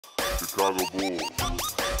Chicago Bulls,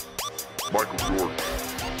 Michael Jordan.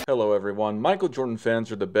 Hello everyone, Michael Jordan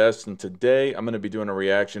fans are the best, and today I'm going to be doing a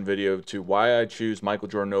reaction video to why I choose Michael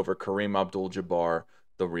Jordan over Kareem Abdul-Jabbar,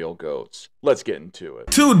 the real GOATs. Let's get into it.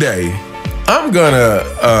 Today, I'm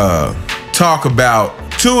gonna talk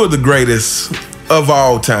about two of the greatest of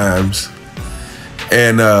all times,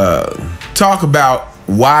 and talk about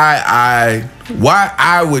why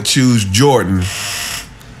I would choose Jordan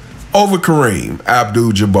over Kareem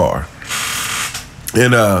Abdul-Jabbar.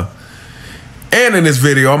 And in this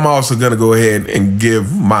video, I'm also gonna go ahead and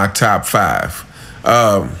give my top five.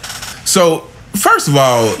 So first of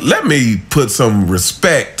all, let me put some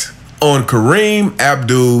respect on Kareem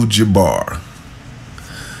Abdul-Jabbar,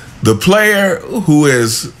 the player who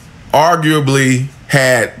has arguably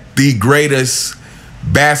had the greatest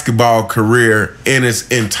basketball career in its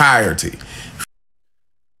entirety.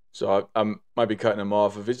 So I might be cutting him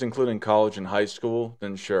off. If he's including college and high school,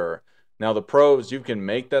 then sure. Now the pros, you can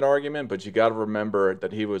make that argument, but you got to remember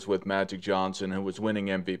that he was with Magic Johnson, who was winning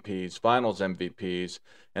MVPs, Finals MVPs,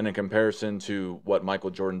 and in comparison to what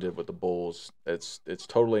Michael Jordan did with the Bulls, it's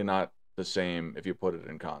totally not the same if you put it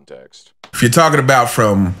in context. If you're talking about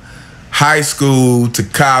from high school to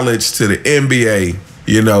college to the NBA,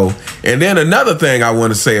 you know, and then another thing I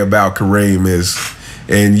want to say about Kareem is,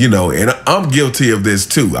 and I'm guilty of this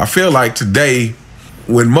too. I feel like today,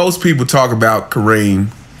 when most people talk about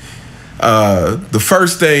Kareem, the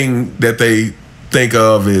first thing that they think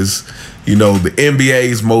of is, the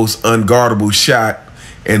NBA's most unguardable shot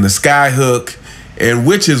and the sky hook, and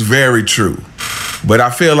which is very true. But I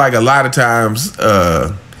feel like a lot of times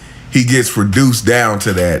he gets reduced down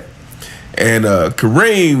to that. And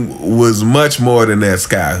Kareem was much more than that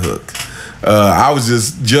sky hook. I was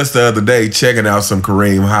just the other day checking out some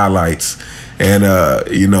Kareem highlights, and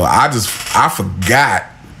I forgot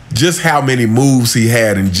just how many moves he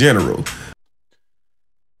had in general.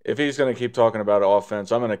 If he's going to keep talking about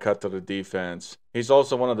offense, I'm going to cut to the defense. He's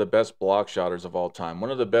also one of the best block shotters of all time,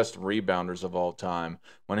 one of the best rebounders of all time.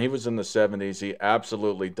 When he was in the 70s, he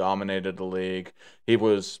absolutely dominated the league. He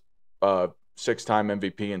was six-time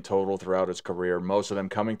MVP in total throughout his career, most of them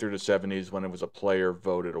coming through the 70s when it was a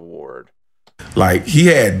player-voted award. Like, he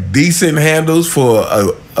had decent handles for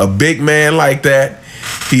a big man like that.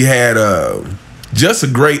 He had just a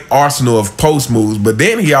great arsenal of post moves, but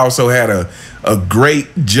then he also had a great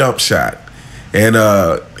jump shot. And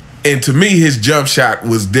to me, his jump shot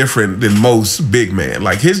was different than most big men.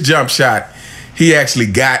 Like, his jump shot, he actually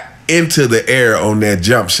got into the air on that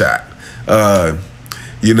jump shot.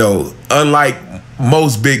 Unlike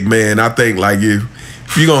most big men, I think, like, if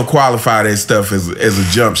you're gonna qualify that stuff as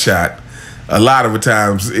a jump shot, a lot of the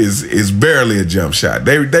times is barely a jump shot.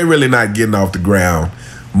 They really not getting off the ground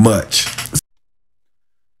much.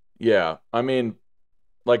 Yeah, I mean,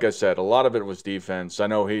 like I said, a lot of it was defense. I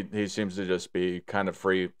know he seems to just be kind of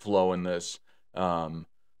free flow in this,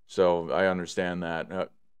 so I understand that.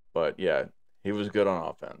 But yeah, he was good on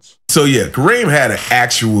offense. So yeah, Kareem had an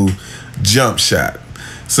actual jump shot.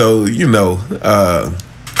 So I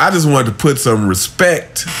just wanted to put some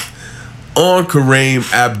respect on Kareem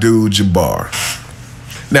Abdul-Jabbar.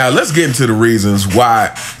 Now let's get into the reasons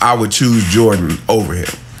why I would choose Jordan over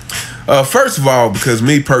him. First of all, because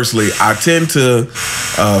me personally, I tend to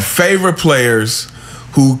favor players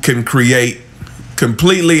who can create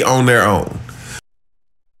completely on their own.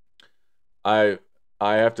 I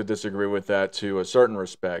have to disagree with that to a certain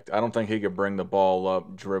respect. I don't think he could bring the ball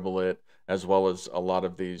up, dribble it, as well as a lot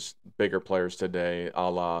of these bigger players today, a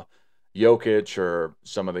la Jokic or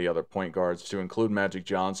some of the other point guards, to include Magic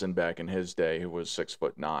Johnson back in his day, who was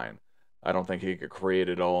 6'9". I don't think he could create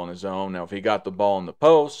it all on his own. Now, if he got the ball in the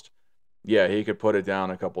post, yeah, he could put it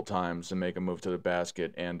down a couple times and make a move to the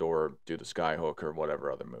basket and or do the sky hook or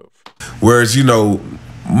whatever other move. Whereas,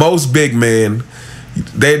 most big men,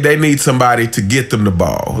 they need somebody to get them the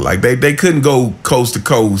ball. Like, they couldn't go coast to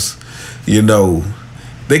coast,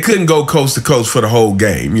 They couldn't go coast to coast for the whole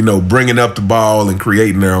game, bringing up the ball and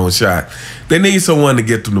creating their own shot. They need someone to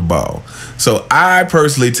get them the ball. So I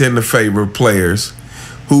personally tend to favor players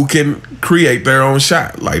who can create their own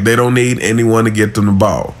shot. Like, they don't need anyone to get them the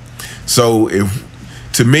ball. So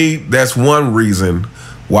to me, that's one reason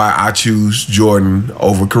why I choose Jordan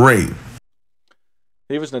over Kareem.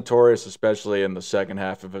 He was notorious, especially in the second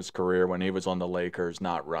half of his career when he was on the Lakers,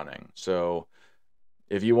 not running. So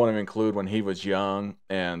if you want to include when he was young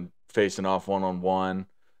and facing off one-on-one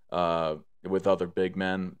with other big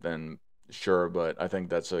men, then sure, but I think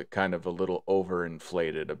that's a kind of a little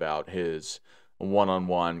overinflated about his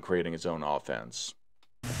one-on-one creating his own offense.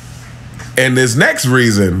 And this next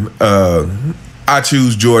reason I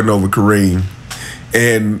choose Jordan over Kareem,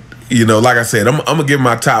 and you know, like I said, I'm gonna give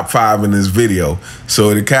my top 5 in this video, so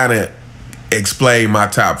it kind of explain my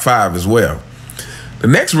top 5 as well. The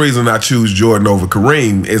next reason I choose Jordan over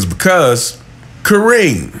Kareem is because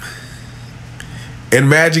Kareem and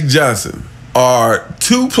Magic Johnson are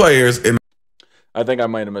two players in. I think I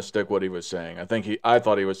might have mistook what he was saying. I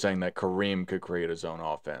thought he was saying that Kareem could create his own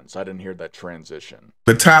offense. I didn't hear that transition.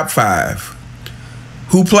 The top 5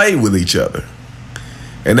 who played with each other.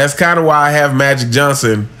 And that's kind of why I have Magic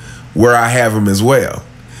Johnson where I have him as well.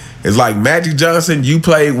 It's like Magic Johnson, you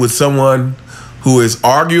played with someone who is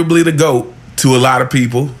arguably the GOAT to a lot of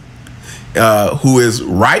people, who is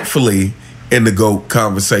rightfully in the GOAT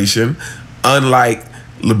conversation, unlike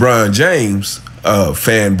LeBron James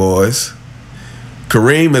fanboys.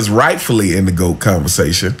 Kareem is rightfully in the GOAT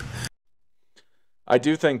conversation. I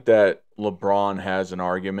do think that LeBron has an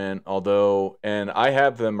argument, although, and I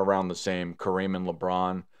have them around the same, Kareem and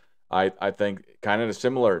LeBron. I think kind of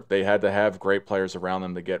similar. They had to have great players around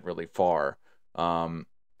them to get really far.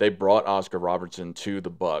 They brought Oscar Robertson to the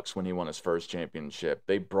Bucks when he won his first championship.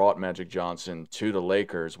 They brought Magic Johnson to the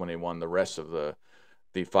Lakers when he won the rest of the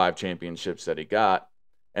 5 championships that he got.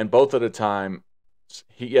 And both at a time,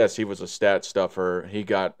 he was a stat stuffer. He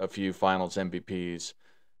got a few finals MVPs.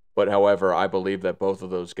 But however, I believe that both of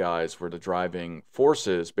those guys were the driving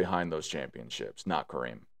forces behind those championships, not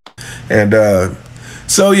Kareem. And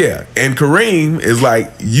so, yeah, and Kareem is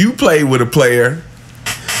like, you play with a player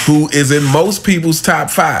who is in most people's top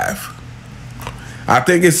 5. I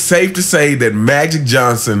think it's safe to say that Magic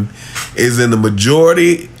Johnson is in the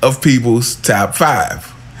majority of people's top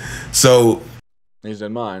 5. So he's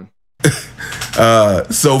in mine.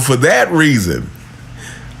 So for that reason,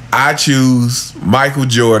 I choose Michael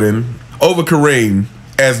Jordan over Kareem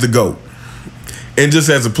as the GOAT, and just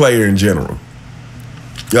as a player in general.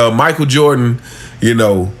 Michael Jordan, you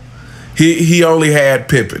know, he only had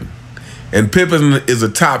Pippen, and Pippen is a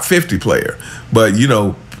top 50 player. But, you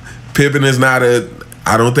know, Pippen is not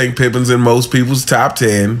I don't think Pippen's in most people's top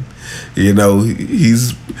 10. You know,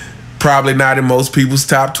 he's probably not in most people's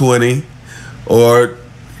top 20 or,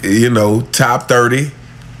 you know, top 30,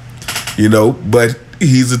 you know, but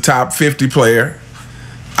he's a top 50 player.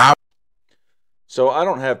 So I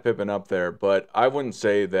don't have Pippen up there, but I wouldn't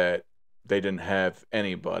say that they didn't have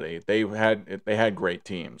anybody. They had great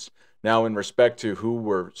teams. Now, in respect to who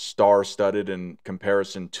were star-studded in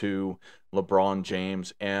comparison to LeBron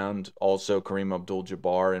James and also Kareem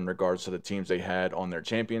Abdul-Jabbar in regards to the teams they had on their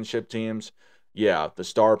championship teams, yeah, the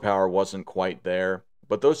star power wasn't quite there.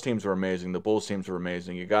 But those teams were amazing. The Bulls teams were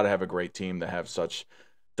amazing. You got to have a great team to have such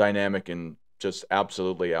dynamic and just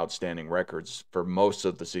absolutely outstanding records for most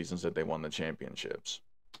of the seasons that they won the championships.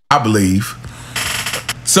 I believe.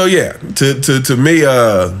 So yeah, to me,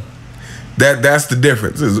 that's the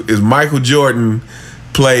difference. Is Michael Jordan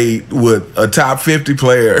played with a top 50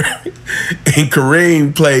 player, and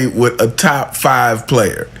Kareem played with a top 5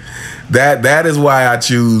 player. That is why I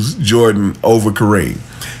choose Jordan over Kareem.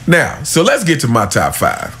 Now, so let's get to my top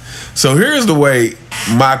 5. So here's the way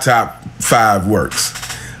my top 5 works.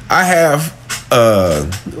 I have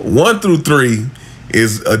 1 through 3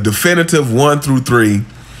 is a definitive 1 through 3,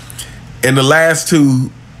 and the last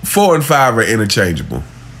 2, 4 and 5 are interchangeable.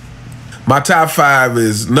 My top 5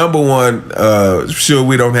 is number 1. Sure,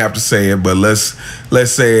 we don't have to say it, but let's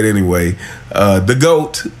say it anyway. The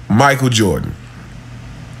GOAT, Michael Jordan.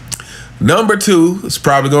 Number 2 is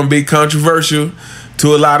probably going to be controversial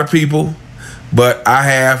to a lot of people, but I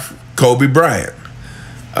have Kobe Bryant.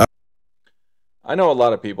 I know a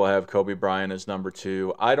lot of people have Kobe Bryant as number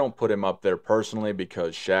 2. I don't put him up there personally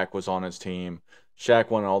because Shaq was on his team. Shaq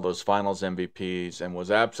won all those finals MVPs and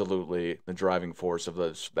was absolutely the driving force of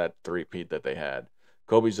that three-peat that they had.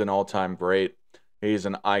 Kobe's an all-time great. He's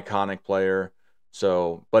an iconic player.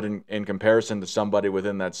 So, but in comparison to somebody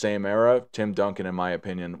within that same era, Tim Duncan, in my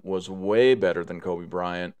opinion, was way better than Kobe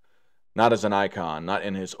Bryant. Not as an icon, not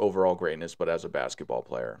in his overall greatness, but as a basketball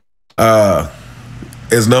player.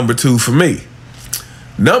 Is number 2 for me.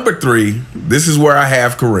 Number 3, this is where I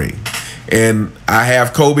have Kareem. And I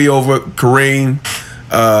have Kobe over Kareem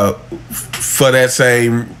for that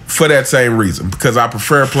same reason, because I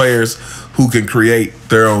prefer players who can create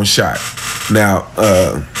their own shot. Now,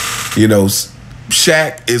 you know,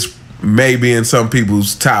 Shaq is maybe in some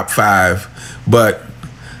people's top 5, but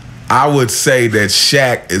I would say that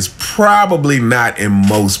Shaq is probably not in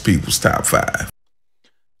most people's top 5.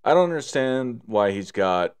 I don't understand why he's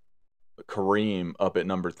got Kareem up at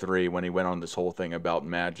number 3 when he went on this whole thing about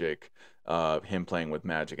Magic, him playing with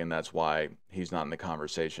Magic, and that's why he's not in the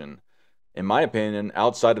conversation. In my opinion,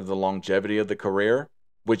 outside of the longevity of the career,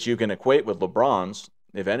 which you can equate with LeBron's,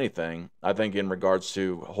 if anything. I think in regards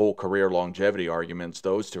to whole career longevity arguments,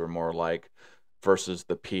 those two are more alike versus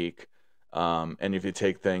the peak. And if you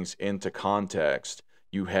take things into context,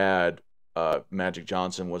 you had Magic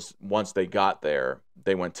Johnson was, once they got there,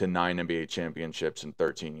 they went to 9 NBA championships in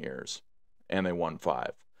 13 years, and they won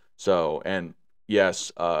 5. So, and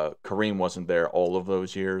yes, Kareem wasn't there all of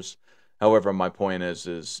those years. However, my point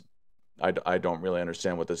is I don't really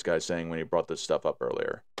understand what this guy's saying when he brought this stuff up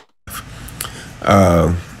earlier.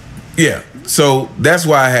 Yeah, so that's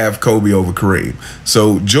why I have Kobe over Kareem.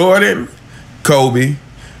 So Jordan, Kobe,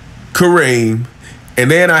 Kareem, and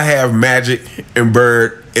then I have Magic and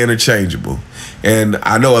Bird interchangeable. And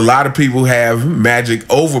I know a lot of people have Magic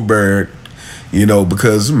over Bird, you know,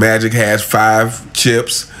 because Magic has 5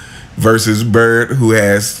 chips versus Bird, who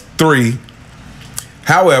has 3.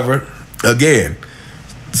 However, again,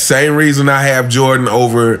 same reason I have Jordan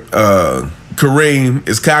over Kareem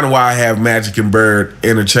is kind of why I have Magic and Bird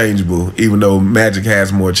interchangeable, even though Magic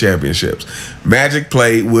has more championships. Magic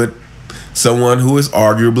played with someone who is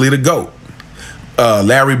arguably the GOAT.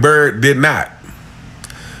 Larry Bird did not.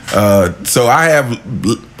 So I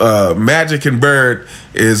have Magic and Bird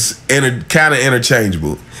is kind of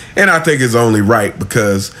interchangeable. And I think it's only right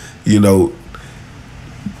because, you know,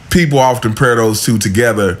 people often pair those two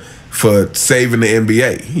together for saving the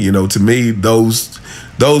NBA. You know, to me, those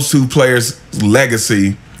two players'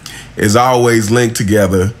 legacy is always linked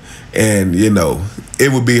together. And, you know,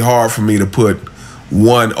 it would be hard for me to put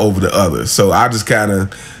one over the other. So I just kind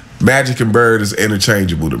of, Magic and Bird is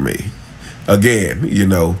interchangeable to me. Again, you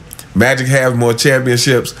know, Magic has more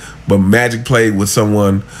championships, but Magic played with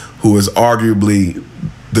someone who is arguably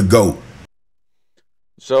the GOAT.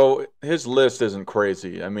 So his list isn't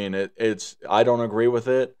crazy. I mean, it's I don't agree with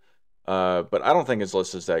it, but I don't think his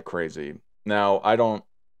list is that crazy. Now, I don't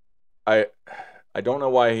know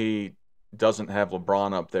why he doesn't have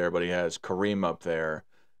LeBron up there, but he has Kareem up there.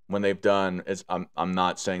 When they've done, I'm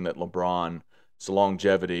not saying that LeBron's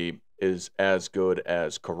longevity is as good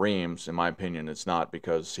as Kareem's. In my opinion, it's not,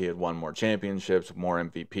 because he had won more championships, more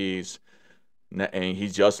MVPs, and he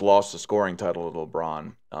just lost the scoring title to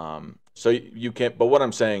LeBron. So you can't. But what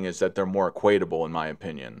I'm saying is that they're more equatable, in my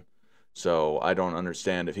opinion. So I don't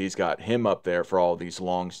understand, if he's got him up there for all these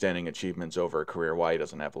long-standing achievements over a career, why he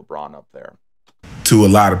doesn't have LeBron up there. To a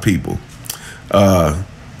lot of people,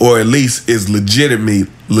 or at least is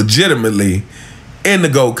legitimately in the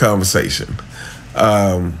GOAT conversation.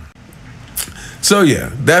 So yeah,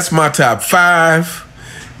 that's my top 5.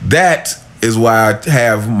 That is why I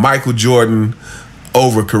have Michael Jordan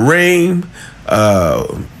over Kareem.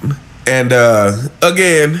 And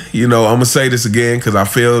again, you know, I'm gonna say this again because I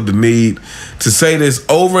feel the need to say this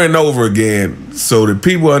over and over again so that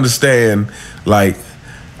people understand, like,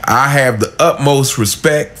 I have the utmost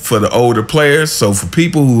respect for the older players. So for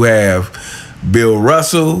people who have Bill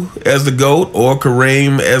Russell as the GOAT, or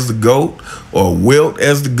Kareem as the GOAT, or Wilt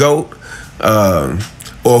as the GOAT,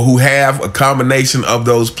 or who have a combination of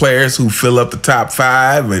those players who fill up the top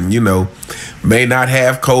 5, and, you know, may not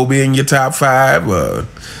have Kobe in your top 5,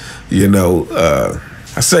 you know,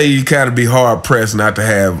 I say you kind of be hard pressed not to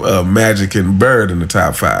have Magic and Bird in the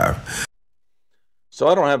top 5. So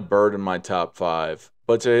I don't have Bird in my top 5.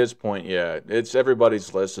 But to his point, yeah, it's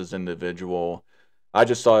everybody's list is individual. I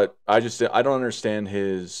don't understand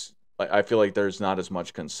his, like, I feel like there's not as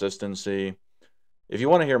much consistency. If you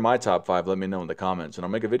want to hear my top 5, let me know in the comments, and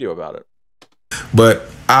I'll make a video about it. But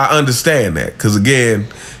I understand that because, again,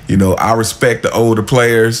 you know, I respect the older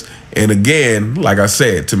players. And again, like I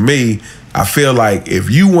said, to me, I feel like if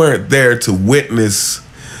you weren't there to witness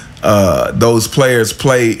those players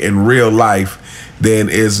play in real life, then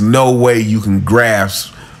there's no way you can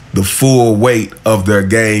grasp the full weight of their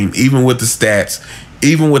game, even with the stats,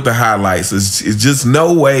 even with the highlights. It's just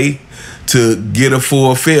no way to get a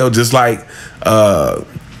full feel, just like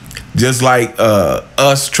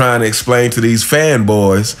us trying to explain to these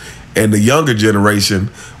fanboys and the younger generation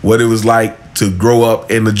what it was like to grow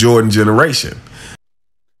up in the Jordan generation.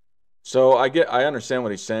 So I understand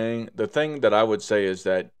what he's saying. The thing that I would say is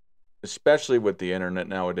that, especially with the internet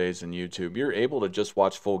nowadays and YouTube, you're able to just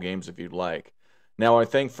watch full games if you'd like. Now, I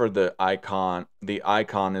think for the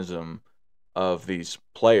iconism of these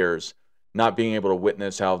players, not being able to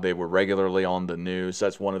witness how they were regularly on the news,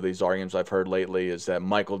 that's one of these arguments I've heard lately, is that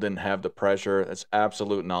Michael didn't have the pressure. That's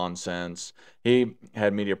absolute nonsense. He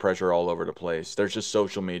had media pressure all over the place. There's just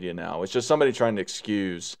social media now. It's just somebody trying to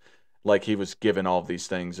excuse, like, he was given all of these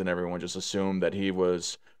things and everyone just assumed that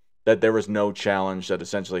that there was no challenge, that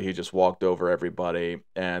essentially he just walked over everybody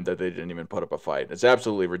and that they didn't even put up a fight. It's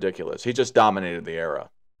absolutely ridiculous. He just dominated the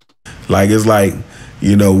era. Like, it's like,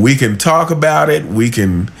 we can talk about it. We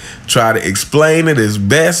can try to explain it as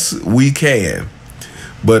best we can.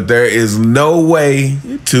 But there is no way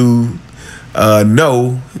to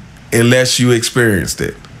know unless you experienced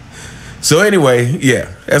it. So anyway,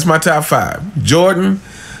 yeah, that's my top 5. Jordan,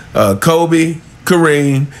 Kobe,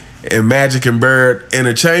 Kareem, and Magic and Bird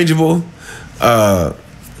interchangeable.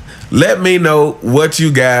 Let me know what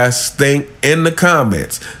you guys think in the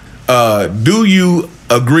comments. Do you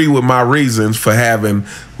agree with my reasons for having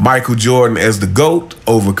Michael Jordan as the GOAT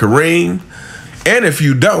over Kareem? And if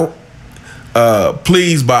you don't,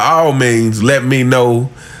 please, by all means, let me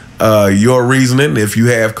know your reasoning. If you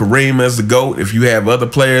have Kareem as the GOAT, if you have other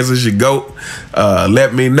players as your GOAT,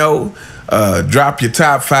 let me know. Drop your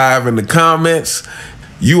top 5 in the comments.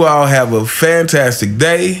 You all have a fantastic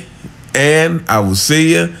day, and I will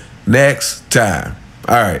see you next time.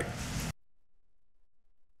 All right.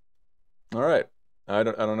 All right. I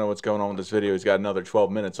don't know what's going on with this video. He's got another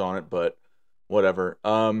 12 minutes on it, but whatever.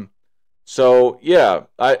 So yeah,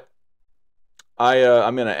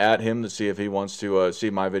 I'm gonna add him to see if he wants to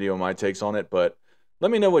see my video and my takes on it. But let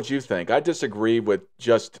me know what you think. I disagree with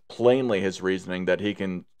just plainly his reasoning that he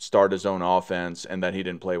can start his own offense and that he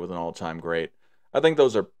didn't play with an all-time great. I think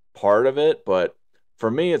those are part of it, but for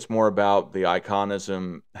me, it's more about the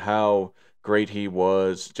iconism, how great he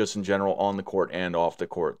was just in general on the court and off the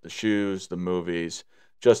court. The shoes, the movies,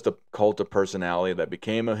 just the cult of personality that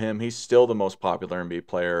became of him. He's still the most popular NBA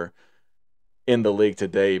player in the league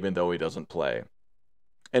today, even though he doesn't play.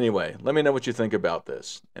 Anyway, let me know what you think about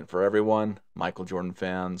this. And for everyone, Michael Jordan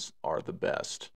fans are the best.